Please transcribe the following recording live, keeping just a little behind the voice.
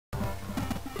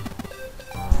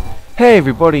Hey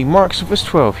everybody,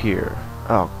 Mark12 here.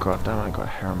 Oh god damn, I got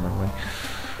hair on my way.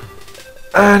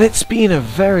 And it's been a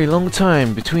very long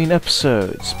time between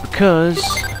episodes because,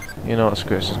 you know what,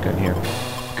 screw this is good here.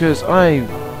 Because I've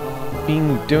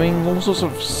been doing all sorts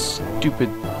of stupid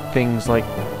things like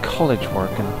college work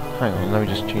and, hang on, let me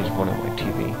just change the volume of my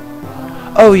TV.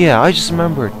 Oh yeah, I just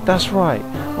remembered, that's right,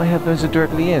 my headphones are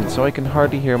directly in so I can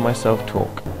hardly hear myself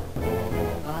talk.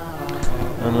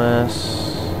 Unless...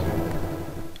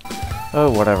 oh,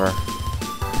 whatever.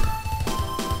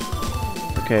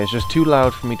 Okay, it's just too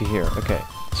loud for me to hear. Okay,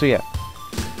 so yeah.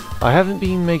 I haven't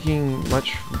been making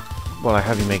much... well, I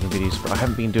have been making videos, but I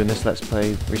haven't been doing this Let's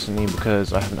Play recently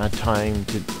because I haven't had time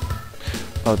to...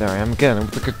 oh, there I am again,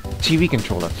 with like a TV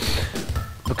controller.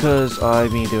 Because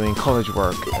I've been doing college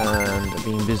work, and I've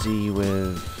been busy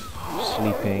with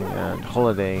sleeping and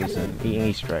holidays and eating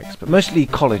Easter eggs. But mostly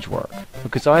college work,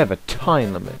 because I have a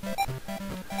time limit.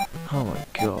 Oh my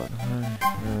god. No,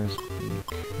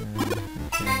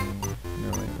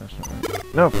 wait, that's not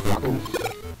right. No, fucking.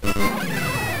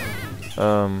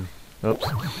 Oops.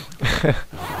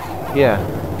 Yeah,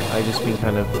 I just been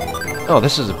kind of... oh,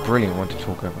 this is a brilliant one to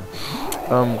talk over.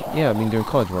 Yeah, I've been doing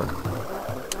college work.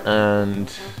 And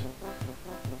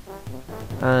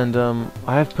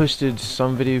I have posted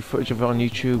some video footage of it on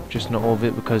YouTube, just not all of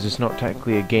it, because it's not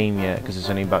technically a game yet, because it's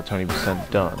only about 20%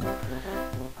 done.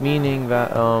 Meaning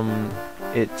that,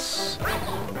 it's...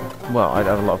 well, I'd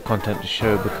have a lot of content to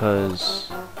show because,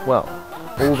 well,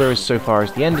 all there is so far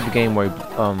is the end of the game where,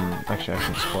 actually I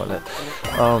shouldn't spoil it.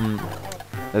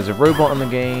 There's a robot in the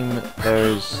game,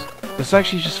 there's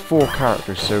actually just 4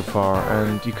 characters so far,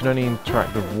 and you can only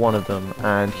interact with one of them,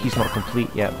 and he's not complete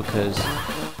yet because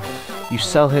you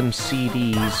sell him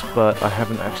CDs, but I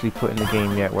haven't actually put in the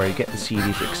game yet where you get the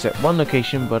CDs except one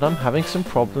location, but I'm having some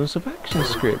problems with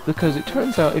ActionScript because it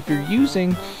turns out if you're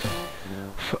using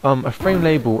a frame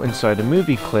label inside a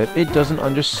movie clip, it doesn't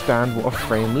understand what a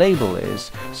frame label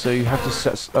is, so you have to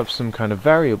set up some kind of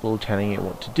variable telling it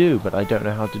what to do, but I don't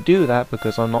know how to do that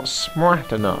because I'm not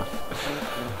smart enough.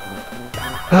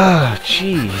 Ah,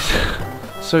 jeez.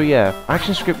 So yeah,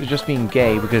 ActionScript is just being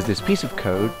gay because this piece of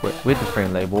code, with the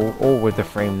frame label, or with the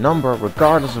frame number,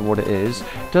 regardless of what it is,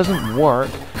 doesn't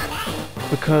work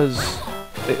because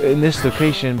in this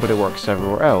location, but it works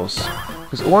everywhere else.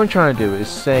 Because what I'm trying to do is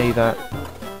say that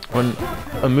when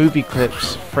a movie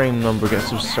clip's frame number gets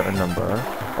to a certain number,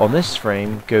 on this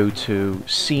frame, go to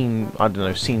scene, I don't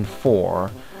know, scene 4,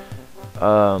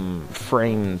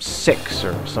 frame 6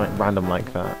 or something random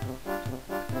like that.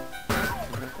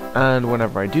 And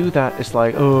whenever I do that, it's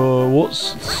like, what's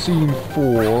scene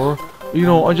 4? You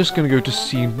know, I'm just gonna go to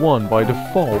scene 1 by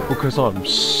default because I'm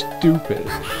stupid.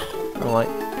 And I'm like,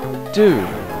 dude,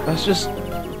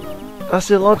 that's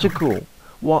illogical.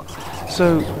 What?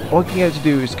 So, all I can get to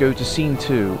do is go to scene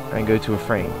 2 and go to a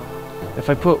frame. If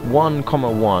I put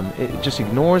 1,1, it just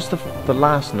ignores the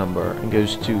last number and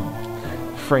goes to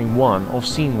frame 1 of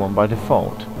scene 1 by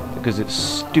default because it's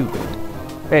stupid.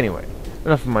 Anyway.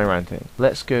 Enough of my ranting.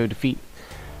 Let's go defeat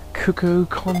Cukoo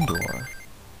Condor.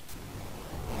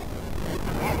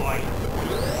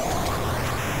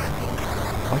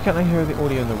 Why can't I hear the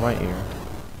audio in the right ear?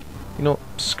 You know,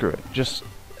 screw it. Just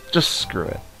screw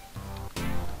it.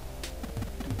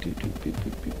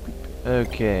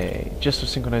 Okay, just for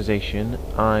synchronization,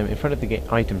 I'm in front of the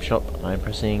item shop. I'm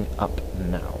pressing up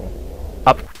now.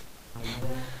 Up.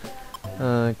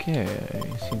 Okay,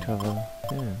 I seem to have a...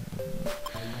 yeah.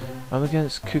 I'm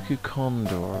against Cukoo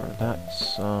Condor.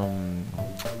 That's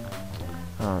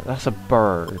a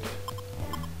bird.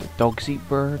 Do dogs eat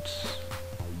birds?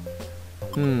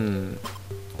 You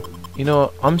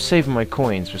know, I'm saving my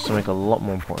coins for something a lot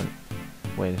more important.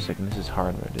 Wait a second, this is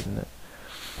hard mode, isn't it?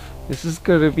 This is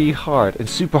gonna be hard. In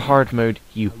super hard mode,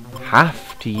 you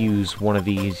have to use one of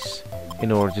these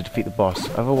in order to defeat the boss.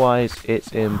 Otherwise,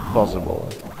 it's impossible.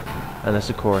 Unless,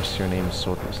 of course, your name is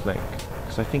Swordless Link.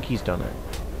 Because I think he's done it.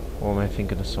 Or am I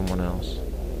thinking of someone else?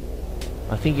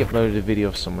 I think he uploaded a video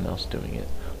of someone else doing it.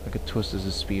 Like a twist as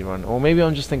a speedrun. Or maybe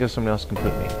I'm just thinking of someone else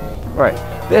completely. Right,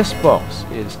 this boss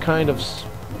is kind of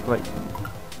like...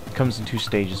 comes in 2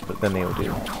 stages, but then they all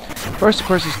do. First, of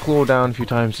course, is claw down a few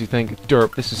times. You think,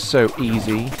 derp, this is so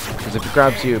easy. Because if it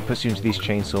grabs you, it puts you into these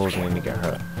chainsaws and then you get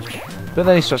hurt. But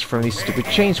then he starts throwing these stupid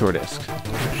chainsaw discs.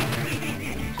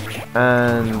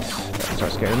 And... that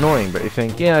starts getting annoying, but you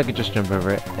think, yeah, I could just jump over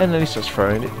it, and then he starts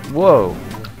throwing it. Whoa!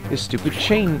 This stupid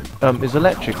is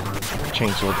electric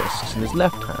chainsaw discs in his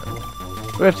left hand.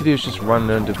 What we have to do is just run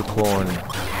under the claw and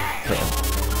hit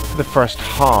him. The first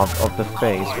half of the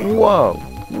phase. Whoa!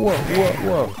 Whoa, whoa,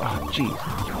 whoa! Oh, jeez.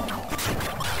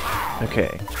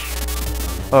 Okay.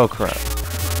 Oh, crap.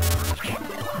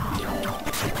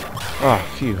 Oh,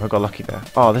 phew, I got lucky there.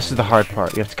 Oh, this is the hard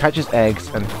part. You have to catch his eggs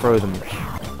and throw them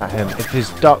at him. If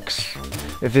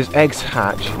his eggs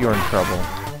hatch, you're in trouble.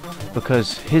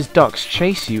 Because his ducks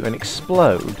chase you and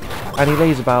explode, and he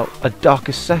lays about a duck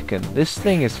a second. This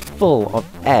thing is full of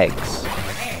eggs.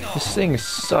 This thing is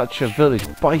such a village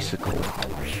bicycle.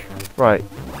 Right,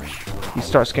 he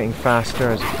starts getting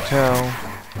faster, as you can tell.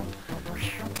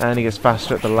 And he gets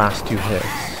faster at the last 2 hits.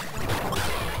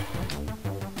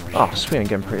 Oh, sweet, I'm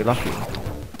getting pretty lucky.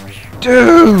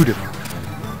 Dude!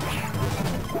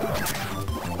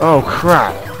 Oh,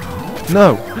 crap.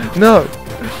 No! No!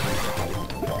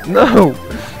 No!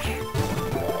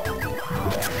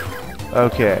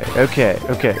 Okay, okay,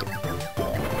 okay.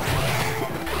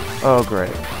 Oh,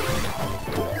 great.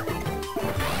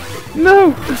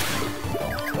 No!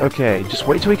 Okay, just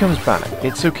wait till he comes back.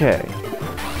 It's okay.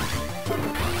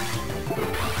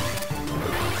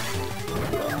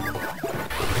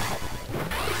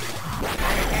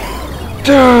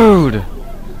 Dude!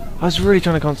 I was really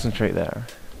trying to concentrate there.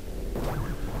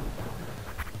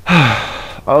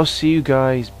 I'll see you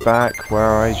guys back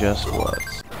where I just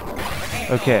was.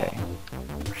 Okay.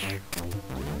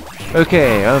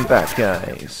 Okay, I'm back,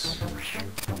 guys.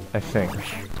 I think.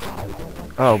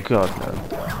 Oh god, no.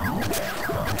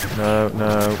 No,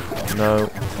 no, no.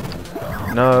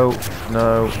 No,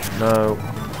 no, no.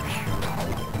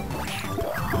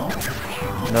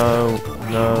 No,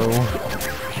 no.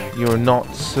 You're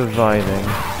not surviving.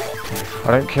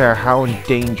 I don't care how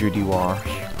endangered you are.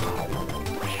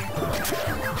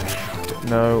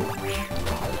 No.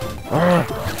 Ah!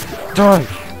 Die!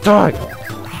 Die!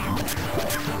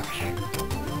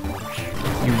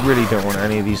 You really don't want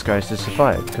any of these guys to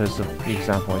survive because of the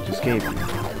example I just gave you.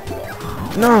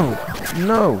 No!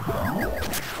 No!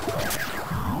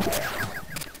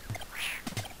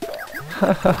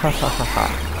 Ha ha ha ha ha ha.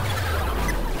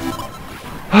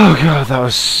 Oh god, that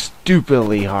was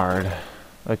stupidly hard.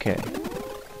 Okay.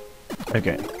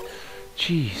 Okay.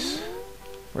 Jeez.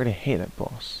 Really hate that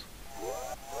boss.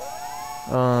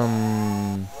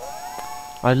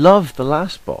 I love the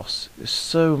last boss. It's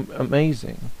so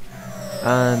amazing.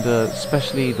 And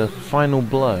especially the final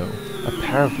blow. A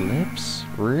pair of lips?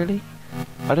 Really?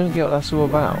 I don't get what that's all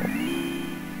about.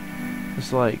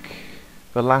 It's like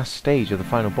the last stage of the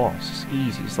final boss. It's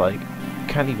easy. It's like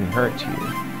can't even hurt you.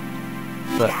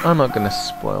 But I'm not gonna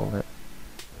spoil it.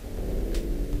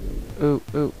 Ooh,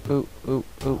 ooh, ooh, ooh,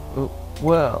 ooh, ooh.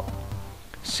 Well,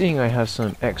 seeing I have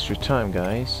some extra time,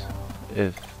 guys,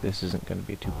 if this isn't going to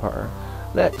be a two-parter,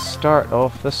 let's start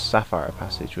off the Sapphire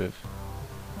passage with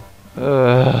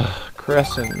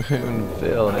Crescent Moon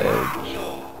Village.